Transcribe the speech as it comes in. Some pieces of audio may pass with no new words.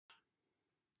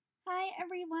Hi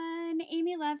everyone,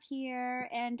 Amy Love here,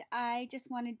 and I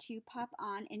just wanted to pop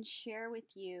on and share with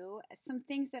you some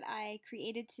things that I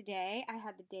created today. I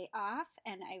had the day off,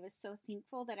 and I was so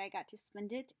thankful that I got to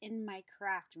spend it in my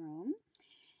craft room.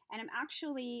 And I'm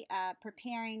actually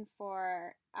preparing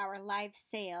for our live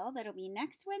sale that'll be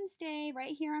next Wednesday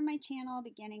right here on my channel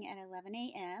beginning at 11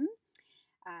 a.m.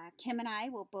 Kim and I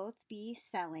will both be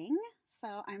selling,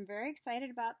 so I'm very excited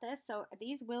about this. So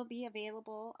these will be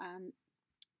available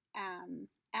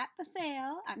at the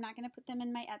sale. I'm not going to put them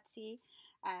in my Etsy.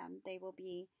 They will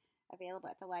be available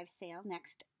at the live sale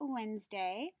next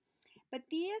Wednesday. But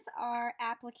these are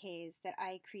appliques that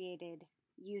I created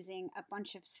using a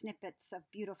bunch of snippets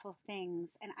of beautiful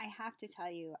things. And I have to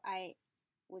tell you, I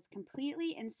was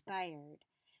completely inspired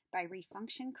by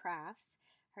Refunction Crafts.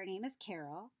 Her name is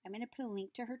Carol. I'm going to put a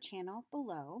link to her channel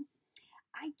below.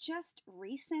 I just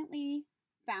recently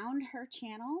found her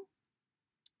channel,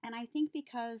 and I think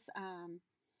because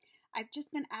I've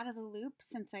just been out of the loop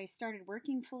since I started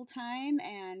working full time,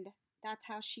 and that's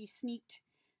how she sneaked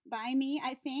by me,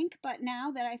 I think. But now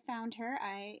that I found her,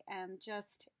 I am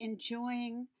just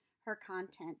enjoying her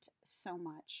content so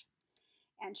much.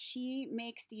 And she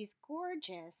makes these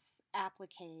gorgeous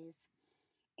appliques,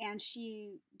 and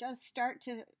she does start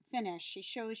to finish. She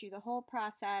shows you the whole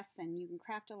process, and you can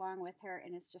craft along with her,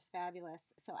 and it's just fabulous.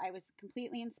 So I was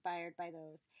completely inspired by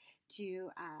those to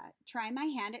try my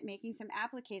hand at making some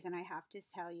appliques, and I have to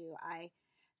tell you, I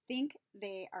think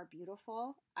they are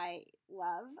beautiful. I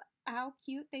love how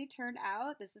cute they turned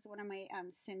out. This is one of my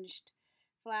singed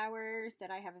flowers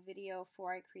that I have a video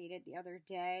for I created the other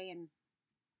day, and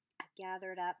I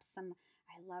gathered up some.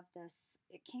 I love this.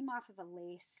 It came off of a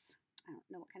lace. I don't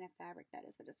know what kind of fabric that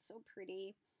is, but it's so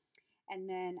pretty. And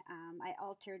then I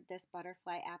altered this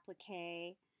butterfly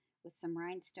applique with some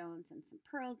rhinestones and some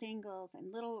pearl dangles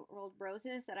and little rolled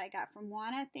roses that I got from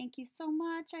Juana. Thank you so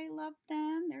much. I love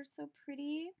them. They're so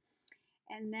pretty.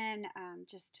 And then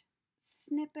just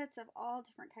snippets of all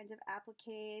different kinds of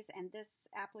appliques. And this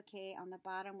applique on the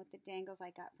bottom with the dangles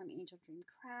I got from Angel Dream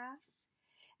Crafts.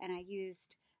 And I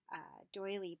used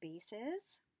doily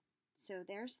bases. So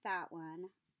there's that one.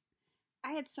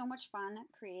 I had so much fun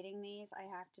creating these. I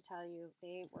have to tell you,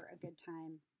 they were a good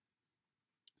time.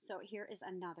 So here is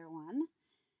another one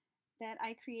that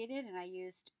I created, and I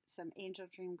used some Angel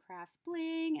Dream Crafts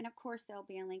bling, and of course there'll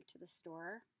be a link to the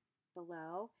store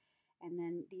below. And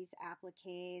then these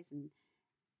appliques and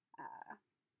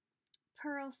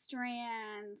pearl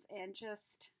strands and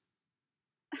just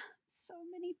so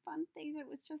many fun things. It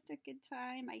was just a good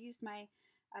time. I used my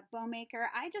bow maker.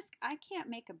 I can't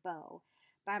make a bow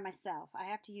by myself. I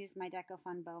have to use my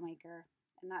DecoFun bow maker,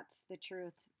 and that's the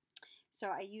truth. So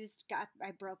I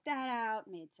broke that out,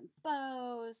 made some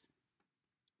bows,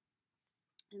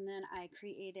 and then I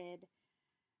created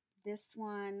this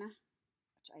one,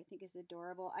 which I think is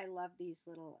adorable. I love these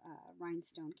little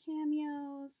rhinestone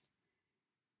cameos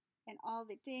and all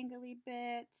the dangly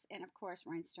bits, and of course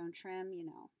rhinestone trim. You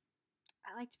know,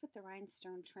 I like to put the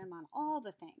rhinestone trim on all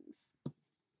the things.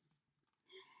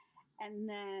 And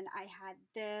then I had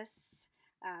this.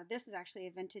 This is actually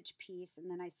a vintage piece,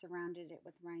 and then I surrounded it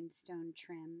with rhinestone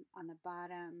trim on the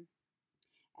bottom.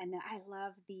 And then I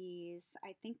love these.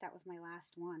 I think that was my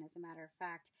last one, as a matter of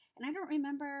fact. And I don't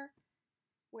remember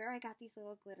where I got these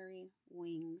little glittery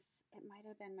wings. It might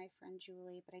have been my friend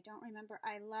Julie, but I don't remember.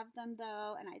 I love them,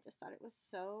 though, and I just thought it was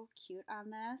so cute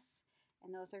on this.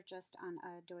 And those are just on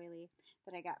a doily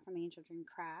that I got from Angel Dream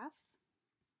Crafts.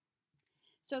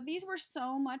 So these were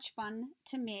so much fun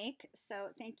to make. So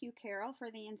thank you, Carol,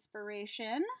 for the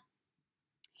inspiration.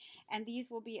 And these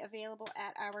will be available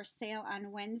at our sale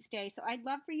on Wednesday. So I'd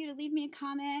love for you to leave me a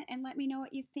comment and let me know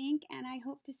what you think. And I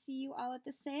hope to see you all at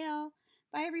the sale.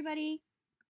 Bye, everybody.